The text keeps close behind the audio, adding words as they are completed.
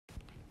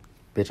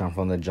Bitch, I'm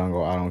from the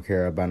jungle. I don't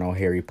care about no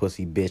hairy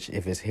pussy, bitch.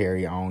 If it's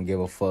hairy, I don't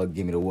give a fuck.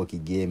 Give me the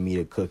Wookie, give me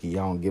the cookie.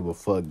 I don't give a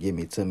fuck. Give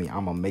it to me.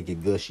 I'ma make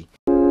it gushy.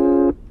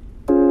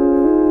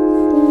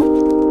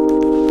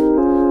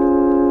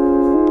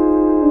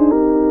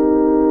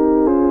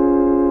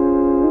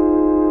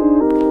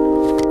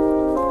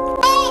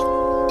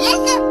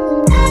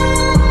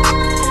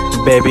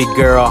 Baby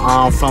girl,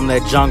 I'm from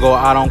the jungle.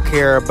 I don't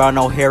care about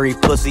no hairy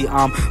pussy.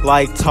 I'm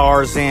like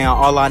Tarzan.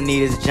 All I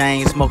need is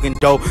Jane smoking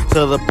dope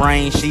to the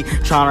brain. She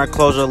tryna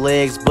close her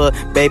legs, but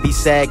baby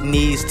sack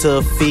needs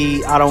to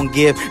feed. I don't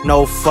give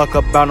no fuck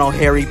about no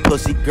hairy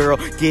pussy, girl.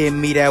 Give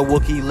me that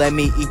Wookie, let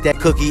me eat that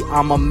cookie.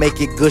 I'ma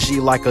make it gushy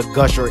like a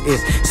gusher.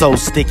 It's so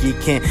sticky.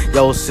 Can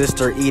your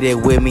sister eat it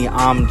with me?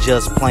 I'm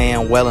just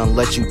playing well and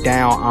let you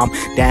down.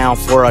 I'm down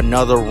for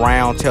another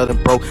round. Tell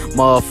them broke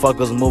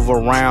motherfuckers move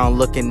around.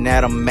 Looking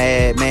at them mad.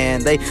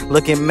 Man, they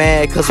looking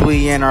mad cause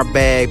we in our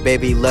bag,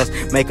 baby.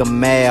 Let's make them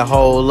mad.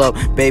 Hold up,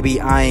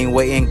 baby, I ain't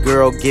waiting,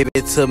 girl. Give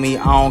it to me.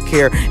 I don't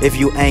care if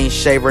you ain't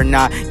shaved or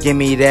not. Give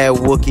me that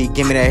Wookie,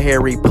 give me that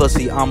hairy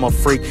pussy. I'm a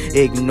freak.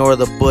 Ignore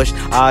the bush.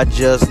 I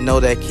just know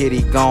that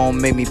kitty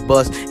gon' make me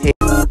bust.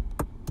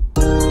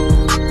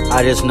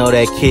 I just know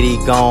that kitty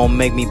gon'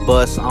 make me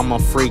bust. I'm a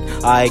freak.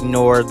 I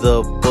ignore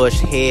the bush.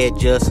 Head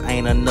just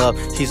ain't enough.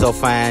 She's so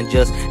fine,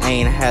 just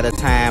ain't had a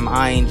time.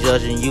 I ain't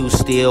judging you,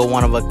 still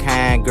one of a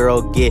kind.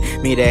 Girl, get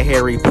me that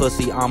hairy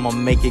pussy. I'ma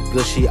make it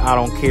gushy. I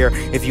don't care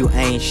if you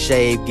ain't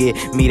shaved.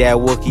 Get me that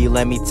Wookie,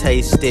 let me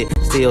taste it.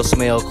 Still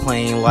smell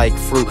clean like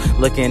fruit.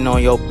 Looking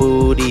on your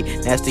booty.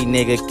 Nasty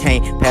nigga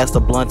can't pass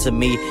the blunt to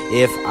me.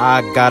 If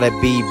I gotta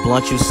be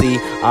blunt, you see,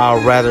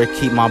 I'd rather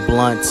keep my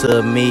blunt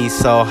to me.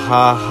 So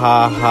ha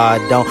ha ha.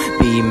 Don't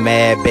be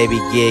mad, baby,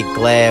 get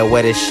glad.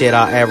 Wettest shit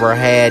I ever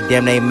had.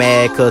 Damn, they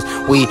mad cause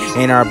we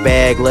in our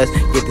bag. Let's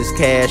get this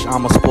cash,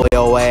 I'ma spoil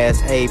your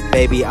ass. Hey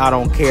baby, I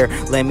don't care,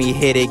 let me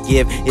hit it.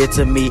 Give it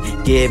to me,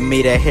 give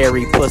me that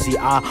hairy pussy.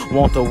 I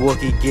want the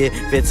Wookie, give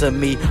it to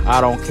me. I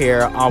don't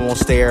care, I won't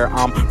stare.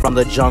 I'm from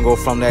the jungle,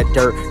 from that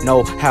dirt.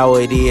 Know how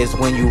it is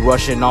when you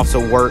rushing off to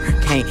work.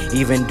 Can't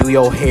even do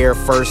your hair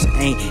first.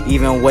 Ain't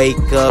even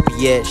wake up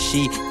yet.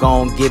 She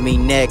gon' give me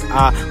neck.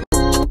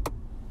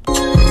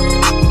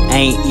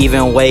 Ain't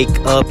even wake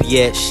up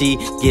yet, she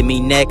give me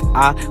neck.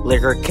 I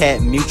lick her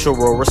cat,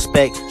 mutual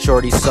respect.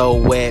 Shorty so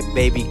wet,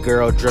 baby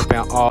girl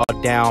dripping all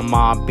down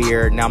my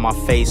beard. Now my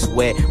face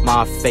wet,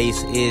 my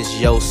face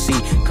is your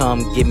seat.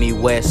 Come give me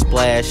wet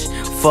splash.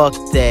 Fuck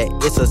that,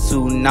 it's a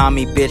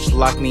tsunami, bitch,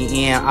 lock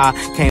me in. I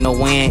came to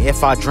win,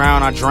 if I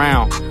drown, I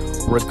drown.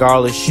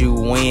 Regardless you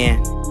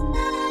win.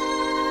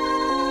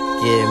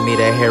 Give me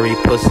that hairy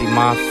pussy,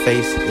 my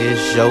face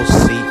is your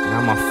seat.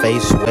 Now my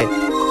face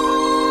wet.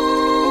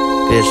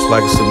 Bitch,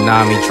 like a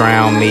tsunami,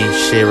 drown me.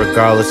 Shit,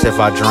 regardless if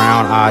I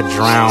drown, I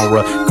drown.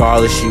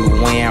 Regardless you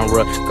win.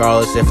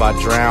 Regardless if I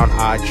drown,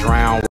 I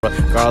drown.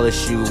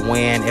 Regardless you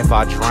win. If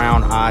I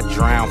drown, I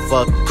drown.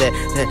 Fuck that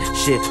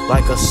shit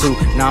like a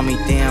tsunami.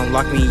 Damn,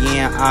 lock me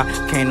in. I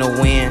came to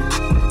win.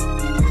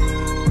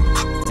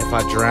 If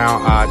I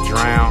drown, I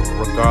drown.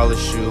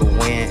 Regardless you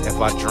win. If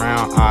I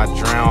drown, I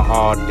drown.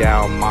 All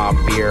down my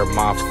beard,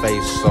 my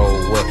face so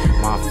wet.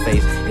 My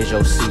face is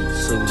your seat,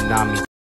 tsunami.